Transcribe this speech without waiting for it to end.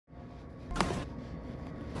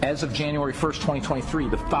As of January 1st, 2023,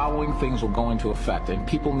 the following things will go into effect, and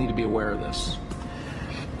people need to be aware of this.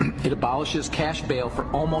 It abolishes cash bail for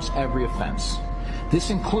almost every offense. This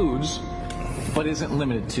includes, but isn't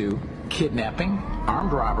limited to, kidnapping,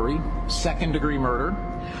 armed robbery, second-degree murder,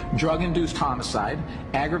 drug-induced homicide,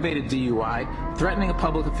 aggravated DUI, threatening a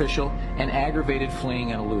public official, and aggravated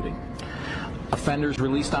fleeing and eluding. Offenders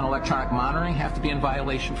released on electronic monitoring have to be in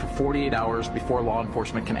violation for 48 hours before law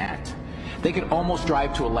enforcement can act. They could almost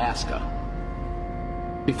drive to Alaska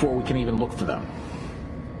before we can even look for them.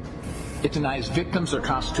 It denies victims their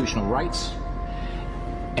constitutional rights.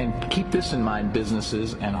 And keep this in mind,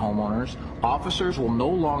 businesses and homeowners. Officers will no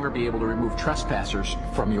longer be able to remove trespassers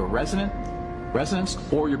from your residence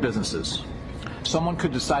or your businesses. Someone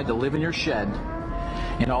could decide to live in your shed,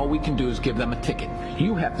 and all we can do is give them a ticket.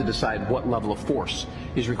 You have to decide what level of force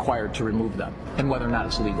is required to remove them and whether or not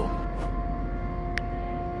it's legal.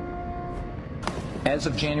 As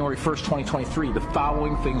of January 1st, 2023, the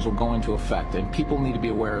following things will go into effect, and people need to be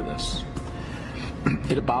aware of this.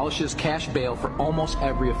 It abolishes cash bail for almost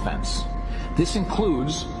every offense. This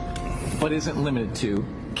includes, but isn't limited to,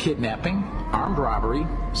 kidnapping, armed robbery,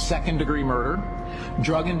 second-degree murder,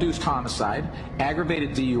 drug-induced homicide,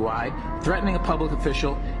 aggravated DUI, threatening a public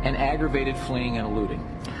official, and aggravated fleeing and eluding.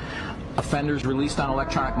 Offenders released on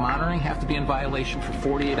electronic monitoring have to be in violation for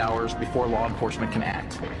 48 hours before law enforcement can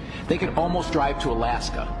act. They could almost drive to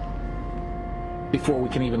Alaska before we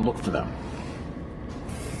can even look for them.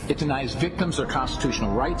 It denies victims their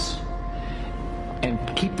constitutional rights. And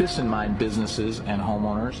keep this in mind, businesses and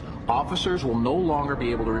homeowners. Officers will no longer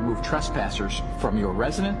be able to remove trespassers from your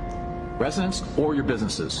residence or your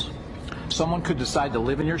businesses. Someone could decide to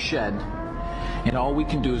live in your shed, and all we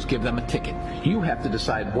can do is give them a ticket. You have to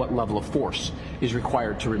decide what level of force is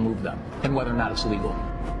required to remove them and whether or not it's legal.